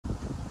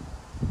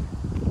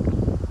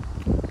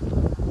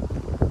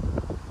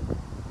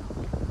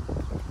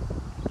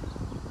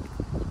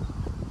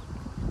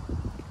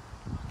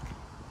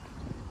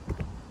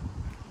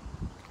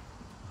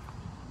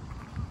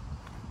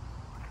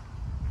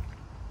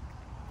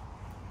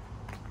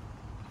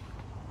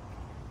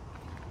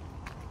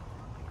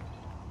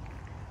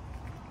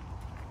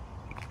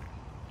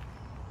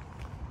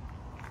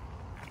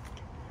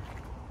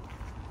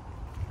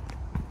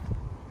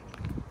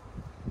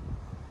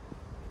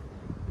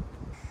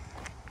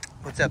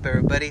What's up,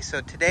 everybody?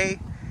 So today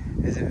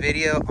is a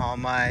video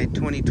on my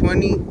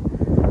 2020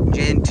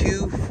 Gen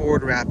 2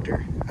 Ford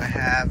Raptor. I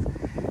have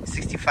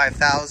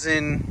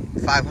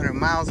 65,500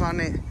 miles on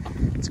it.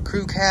 It's a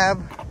crew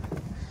cab.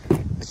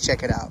 Let's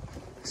check it out.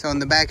 So in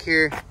the back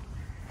here,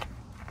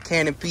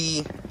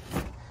 canopy,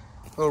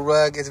 little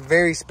rug. It's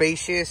very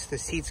spacious. The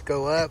seats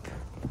go up.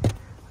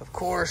 Of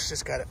course,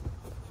 just gotta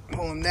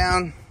pull them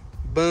down.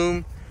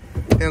 Boom.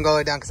 They don't go all the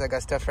way down because I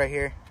got stuff right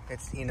here.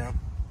 It's, you know,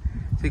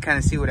 so you kind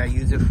of see what I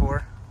use it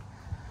for.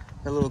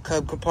 The little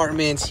cub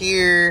compartments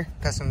here.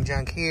 Got some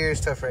junk here,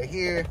 stuff right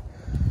here.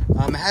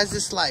 It has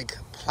this like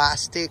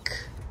plastic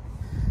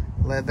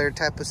leather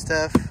type of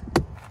stuff.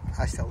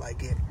 I still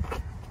like it.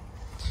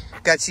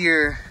 Got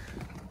your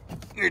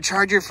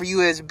charger for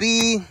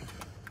USB.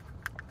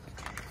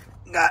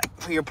 Got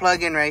for your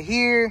plug-in right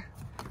here.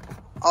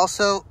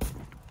 Also,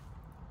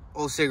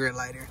 old cigarette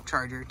lighter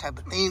charger type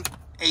of thing.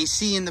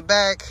 AC in the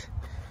back.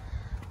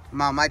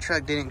 My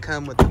truck didn't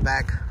come with the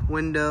back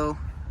window.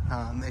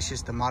 It's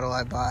just the model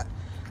I bought.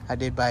 I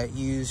did buy it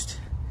used.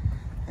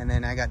 And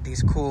then I got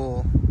these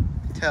cool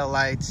tail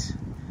lights.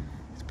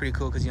 It's pretty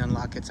cool because you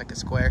unlock it. It's like a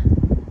square.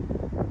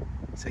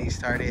 So you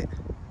start it.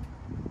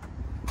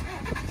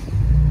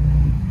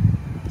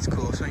 It's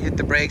cool. So when you hit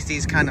the brakes,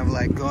 these kind of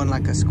like go in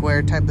like a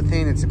square type of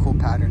thing. It's a cool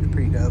pattern. It's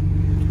pretty dope.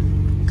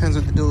 Comes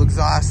with the dual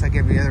exhaust like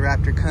every other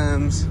Raptor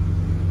comes.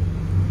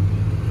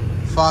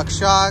 Fox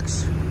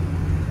shocks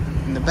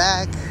in the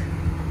back.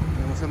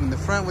 Some in the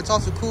front. What's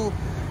also cool,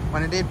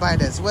 when I did buy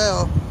it as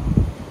well,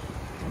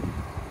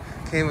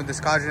 came with the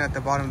Squadron at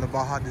the bottom of the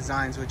Baja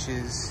Designs, which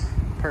is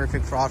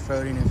perfect for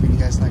off-roading if you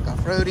guys like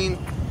off-roading.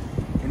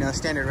 You know,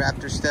 standard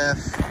Raptor stuff.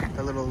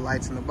 The little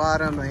lights on the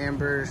bottom, the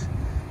ambers,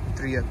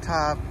 3 up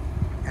top,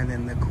 and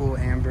then the cool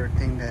amber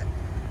thing that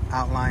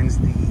outlines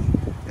the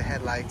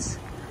headlights,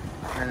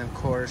 and of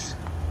course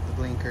the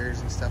blinkers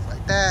and stuff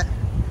like that.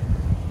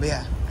 But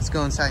yeah, let's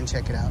go inside and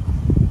check it out.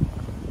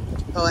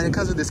 Oh, and it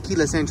comes with this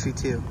keyless entry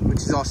too, which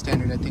is all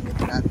standard, I think, with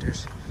the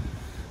Raptors.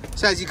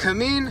 So as you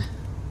come in,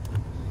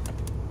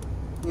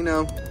 you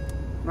know,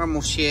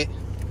 normal shit.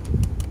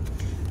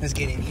 Let's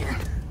get in here.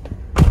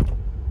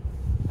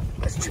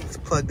 Let's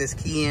plug this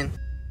key in.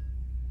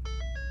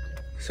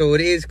 So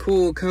it is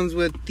cool. It comes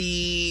with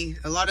a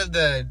lot of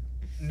the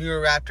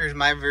newer Raptors.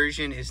 My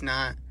version is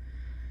not,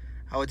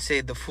 I would say,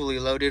 the fully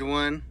loaded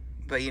one,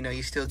 but you know,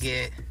 you still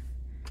get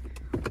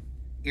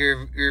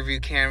your rear view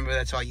camera.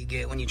 That's all you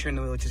get when you turn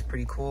the wheel, which is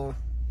pretty cool.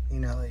 You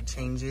know, it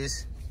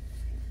changes.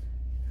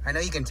 I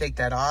know you can take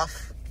that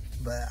off,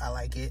 but I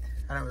like it.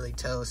 I don't really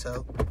tow,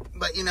 so,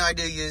 but you know, I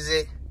do use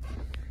it.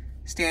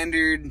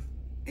 Standard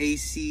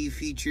AC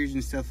features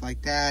and stuff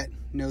like that.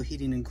 No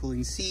heating and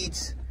cooling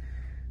seats,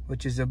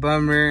 which is a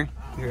bummer.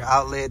 Your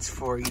outlets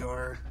for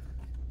your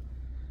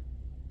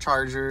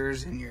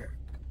chargers and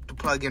the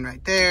plug-in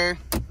right there.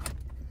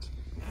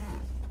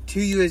 2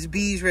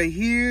 USBs right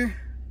here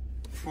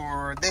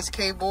for this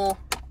cable.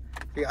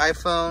 For your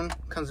iPhone,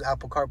 comes with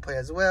Apple CarPlay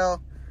as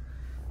well.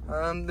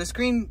 The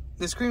screen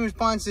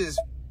response is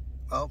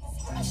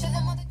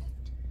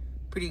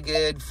pretty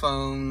good.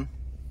 Phone,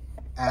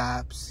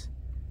 apps,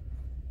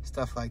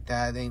 stuff like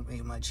that. They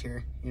ain't much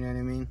here, you know what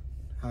I mean?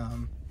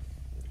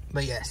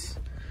 But yes.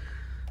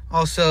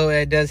 Also,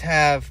 it does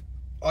have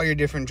all your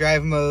different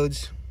drive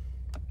modes,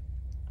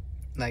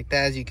 like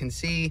that, as you can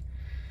see.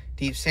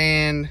 Deep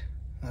sand.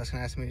 That's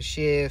gonna ask me to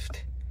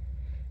shift.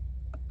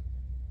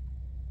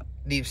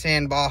 Deep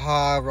sand,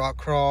 Baja, rock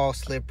crawl,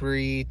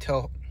 slippery,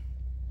 tow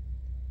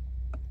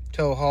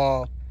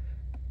haul,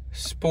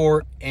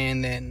 sport,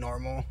 and then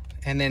normal.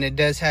 And then it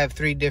does have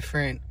 3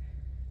 different,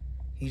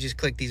 you just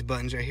click these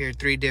buttons right here,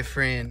 3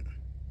 different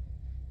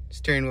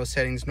steering wheel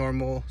settings: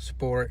 normal,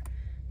 sport,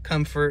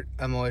 comfort.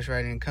 I'm always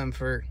riding in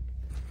comfort.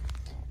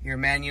 Your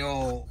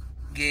manual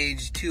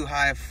gauge, 2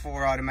 high,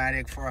 4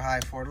 automatic, 4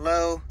 high, 4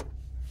 low.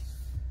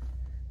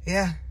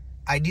 Yeah,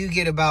 I do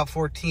get about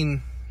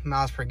 14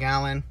 miles per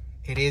gallon.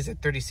 It is a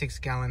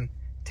 36-gallon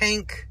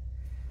tank.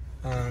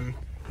 But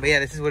yeah,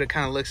 this is what it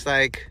kind of looks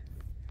like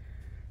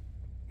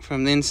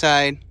from the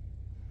inside.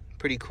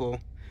 Pretty cool,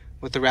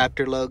 with the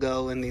Raptor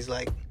logo and these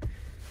like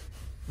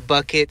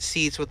bucket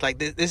seats with like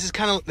this is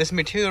kind of, this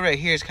material right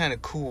here is kind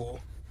of cool.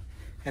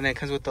 And then it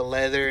comes with the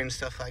leather and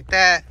stuff like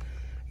that.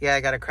 Yeah,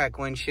 I got a cracked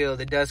windshield.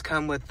 It does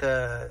come with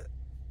the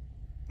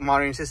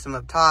monitoring system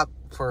up top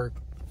for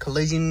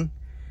collision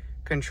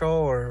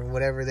control or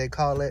whatever they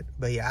call it.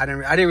 But yeah, I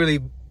didn't really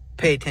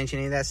pay attention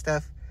to any of that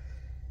stuff.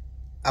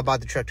 I bought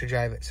the truck to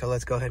drive it, so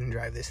let's go ahead and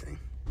drive this thing.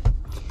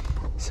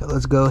 So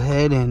let's go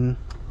ahead and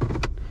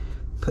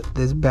put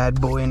this bad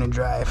boy in a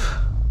drive.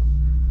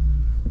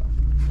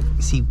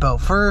 Seatbelt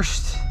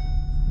first,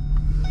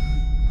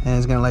 and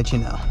it's gonna let you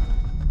know.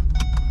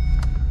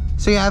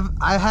 So yeah,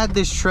 I've had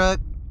this truck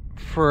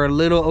for a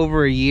little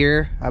over a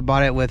year. I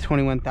bought it with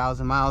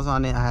 21,000 miles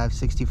on it. I have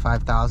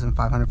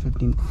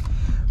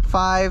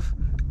 65,555,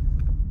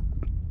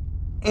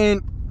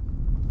 and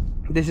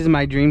this is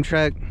my dream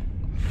truck.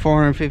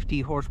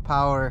 450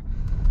 horsepower,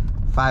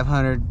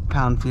 500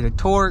 pound-feet of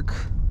torque.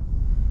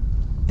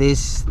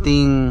 This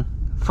thing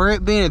For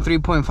it being a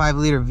 3.5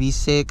 liter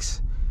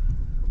V6,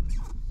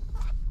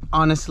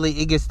 honestly,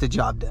 it gets the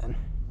job done.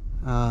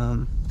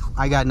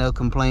 I got no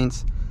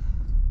complaints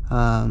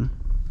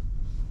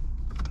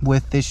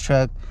with this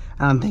truck.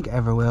 I don't think I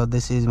ever will.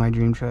 This is my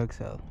dream truck,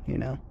 so, you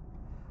know,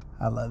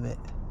 I love it.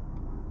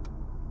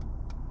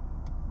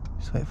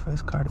 Just wait for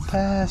this car to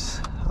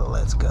pass.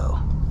 Let's go.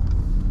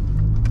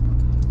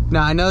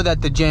 Now, I know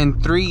that the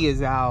Gen 3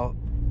 is out,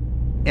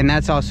 and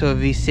that's also a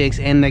V6,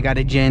 and they got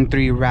a Gen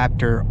 3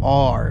 Raptor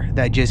R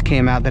that just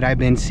came out that I've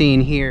been seeing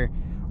here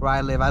where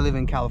I live. I live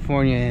in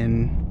California,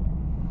 and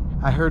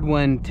I heard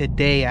one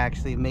today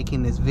actually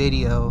making this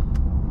video,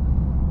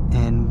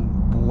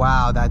 and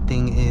wow, that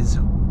thing is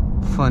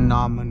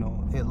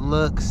phenomenal. It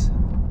looks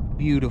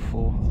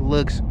beautiful. It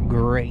looks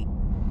great.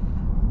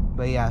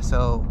 But yeah,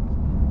 so,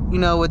 you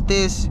know, with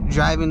this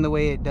driving the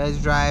way it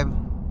does drive,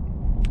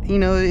 you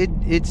know, it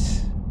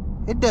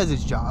does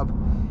its job.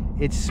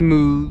 It's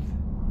smooth.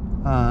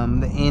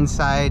 The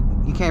inside,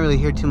 you can't really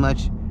hear too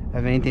much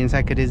of anything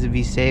inside because it is a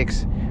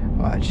V6.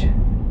 Watch.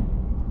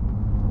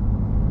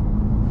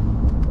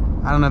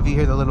 I don't know if you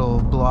hear the little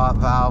blow-up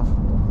valve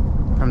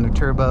from the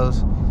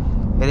turbos.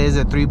 It is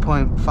a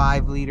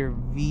 3.5 liter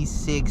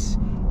V6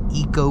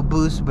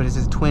 EcoBoost, but it's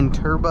a twin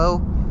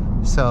turbo,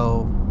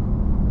 so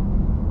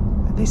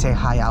they say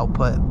high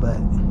output, but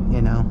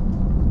you know,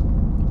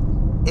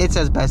 it's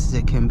as best as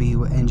it can be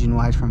engine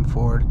wise from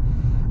Ford.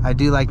 I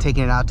do like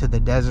taking it out to the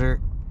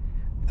desert,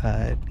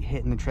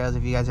 hitting the trails.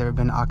 If you guys ever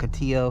been to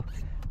Ocotillo,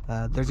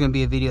 there's gonna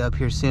be a video up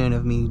here soon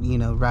of me, you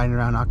know, riding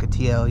around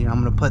Ocotillo. You know,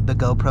 I'm gonna put the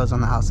GoPros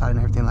on the outside and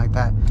everything like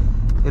that.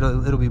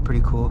 It'll be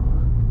pretty cool.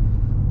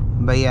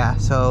 But yeah,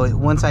 so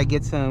once I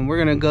get some, we're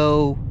gonna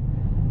go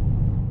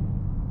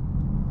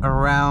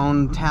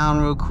around town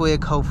real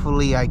quick.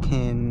 Hopefully I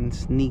can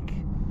sneak,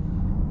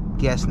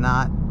 guess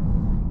not,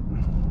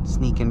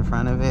 sneak in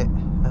front of it,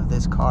 of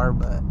this car,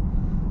 but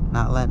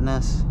not letting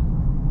us.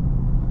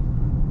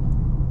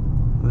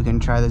 We can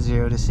try the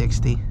 0 to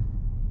 60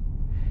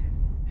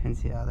 and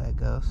see how that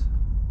goes.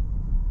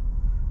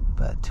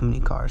 But too many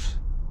cars.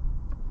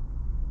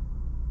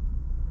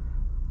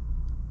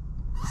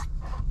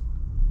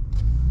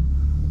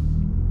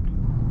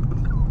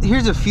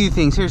 Here's a few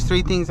things. Here's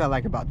 3 things I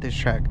like about this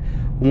truck.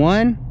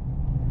 1,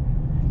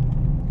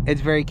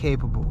 it's very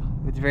capable.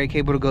 It's very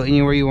capable to go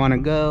anywhere you want to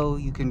go.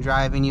 You can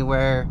drive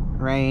anywhere,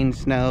 rain,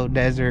 snow,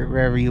 desert,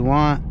 wherever you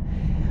want.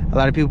 A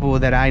lot of people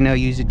that I know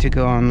use it to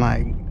go on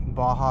like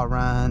Baja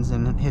runs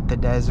and hit the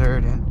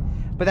desert,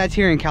 but that's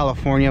here in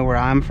California where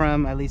I'm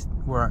from, at least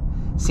where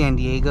San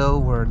Diego,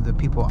 where the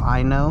people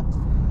I know.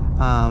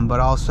 But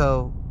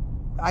also,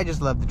 I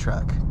just love the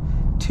truck.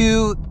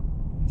 2,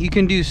 you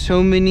can do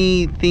so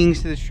many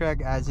things to this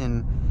truck, as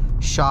in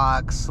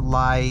shocks,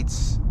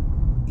 lights,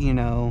 you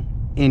know,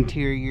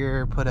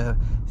 interior, put a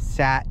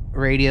sat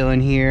radio in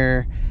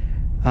here,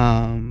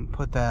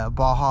 put the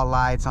Baja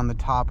lights on the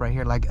top right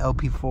here, like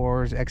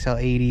LP4s,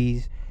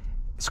 XL80s,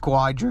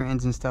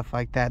 squadrons and stuff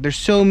like that. There's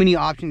so many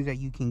options that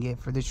you can get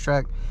for this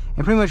truck,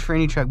 and pretty much for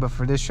any truck, but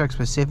for this truck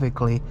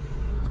specifically,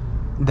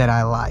 that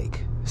I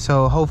like.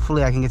 So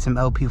hopefully I can get some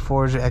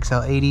LP4s or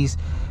XL80s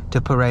to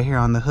put right here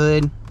on the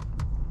hood,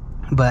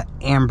 but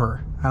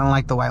amber. I don't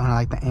like the white one, I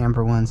like the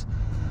amber ones.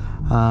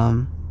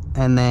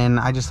 And then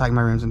I just like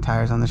my rims and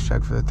tires on this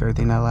truck for the 3rd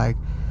thing I like.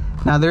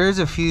 Now there is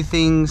a few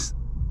things,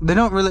 they're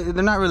not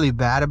really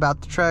bad about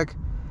the truck.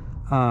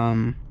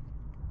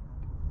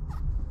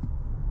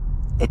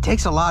 It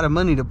takes a lot of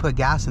money to put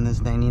gas in this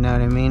thing, you know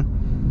what I mean?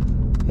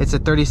 It's a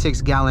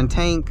 36-gallon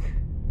tank,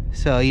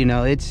 so you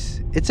know,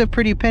 it's a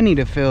pretty penny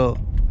to fill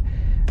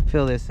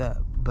this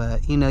up.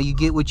 But you know, you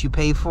get what you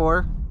pay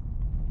for.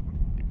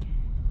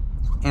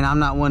 And I'm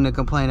not one to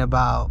complain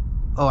about,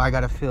 oh, I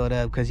gotta fill it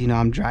up, because you know,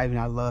 I'm driving.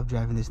 I love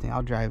driving this thing.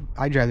 I drive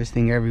this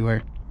thing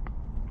everywhere.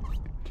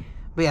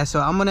 But yeah,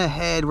 so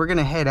we're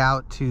gonna head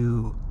out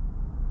to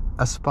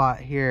a spot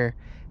here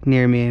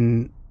near me,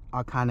 and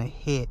I'll kind of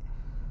hit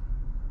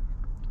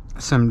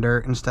some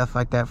dirt and stuff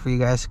like that for you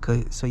guys,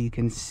 so you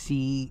can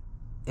see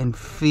and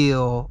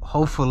feel,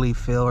 hopefully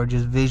feel, or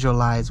just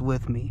visualize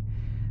with me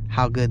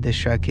how good this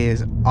truck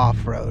is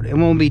off-road. It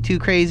won't be too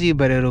crazy,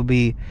 but it'll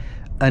be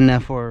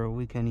enough where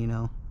we can, you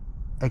know,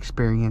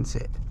 experience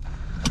it.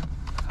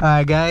 All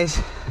right,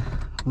 guys,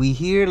 we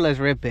here. Let's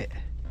rip it.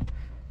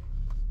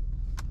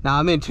 Now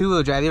I'm in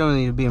 2-wheel drive. You don't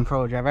need to be in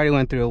 4-wheel drive. I already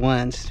went through it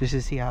once just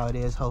to see how it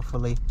is.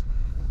 Hopefully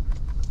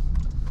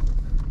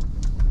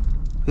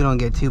we don't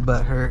get too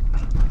butt hurt.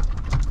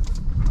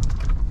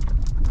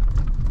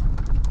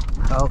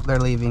 Oh, they're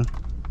leaving.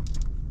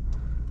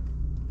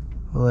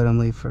 We'll let them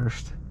leave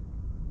first.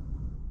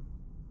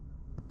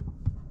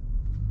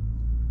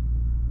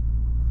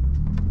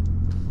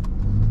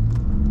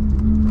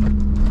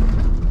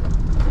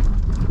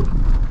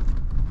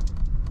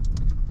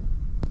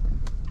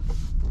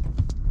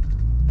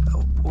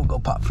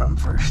 Pop from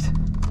first.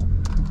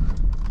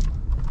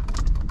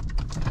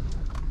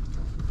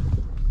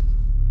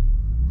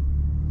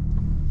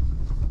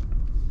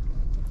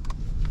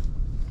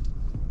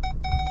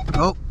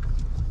 Oh.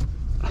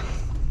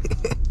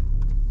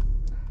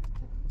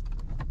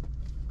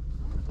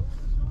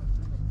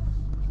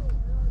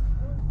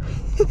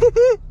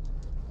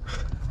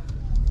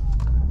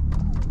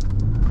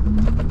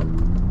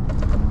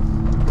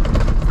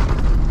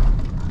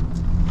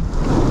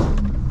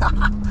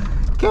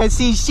 Can't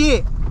see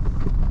shit.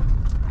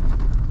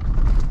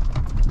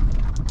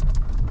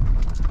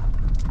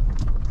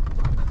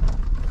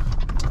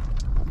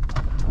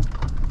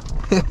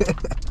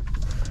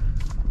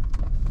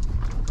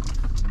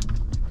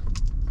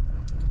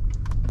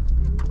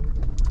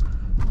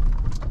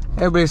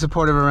 Everybody's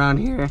supportive around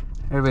here.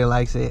 Everybody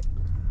likes it.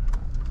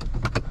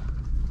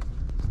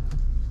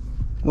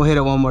 We'll hit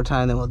it one more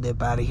time, then we'll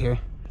dip out of here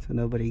so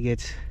nobody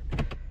gets...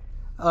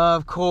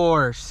 Of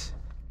course.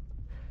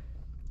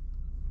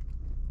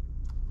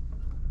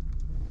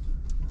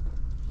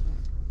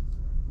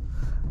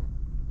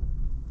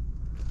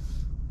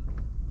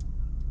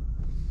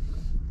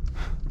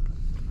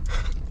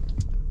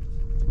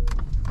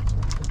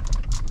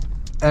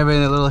 Everybody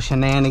in the little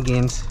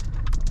shenanigans.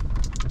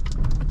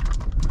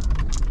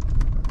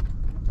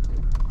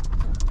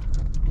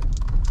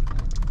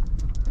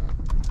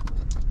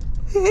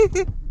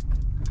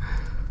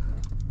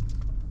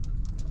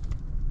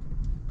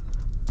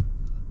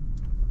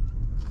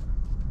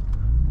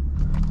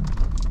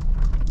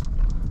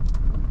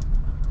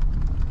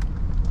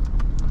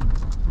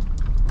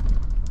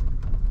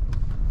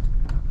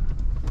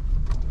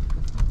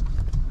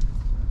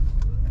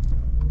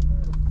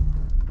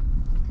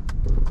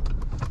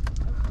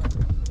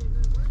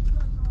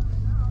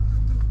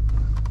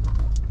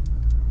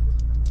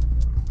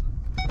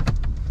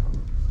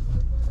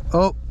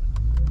 Oh,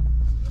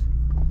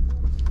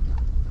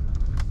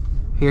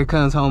 here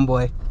comes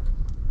homeboy.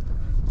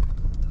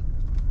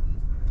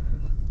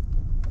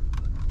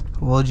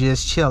 We'll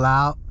just chill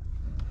out.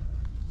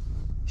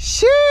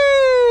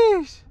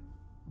 Sheesh!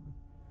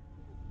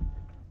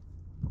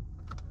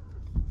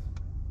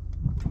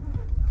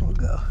 We'll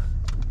go.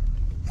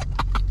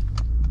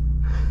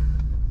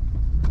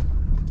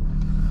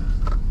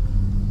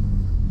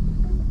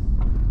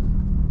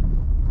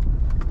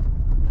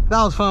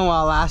 That was fun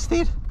while it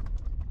lasted.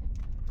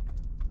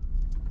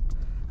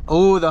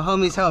 Oh, the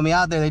homies helped me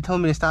out there. They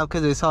told me to stop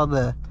because they saw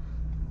the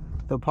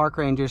park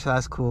ranger, so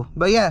that's cool.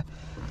 But yeah,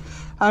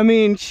 I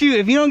mean, shoot,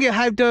 if you don't get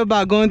hyped up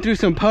about going through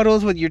some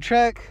puddles with your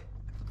truck,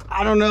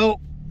 I don't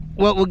know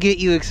what will get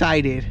you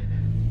excited.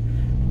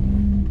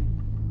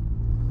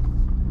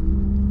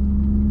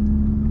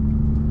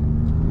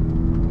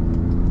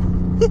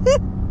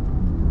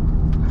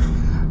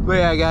 But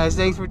yeah, guys,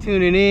 thanks for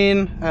tuning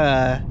in.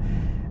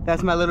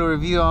 That's my little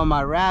review on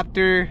my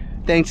Raptor.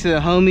 Thanks to the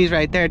homies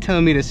right there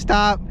telling me to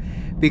stop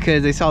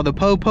because they saw the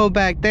po-po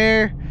back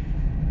there.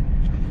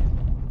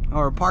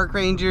 Or park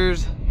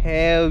rangers.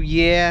 Hell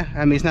yeah.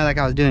 I mean, it's not like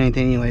I was doing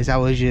anything anyways. I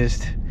was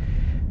just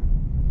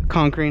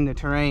conquering the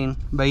terrain.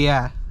 But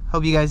yeah,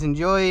 hope you guys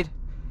enjoyed.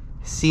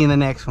 See you in the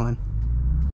next one.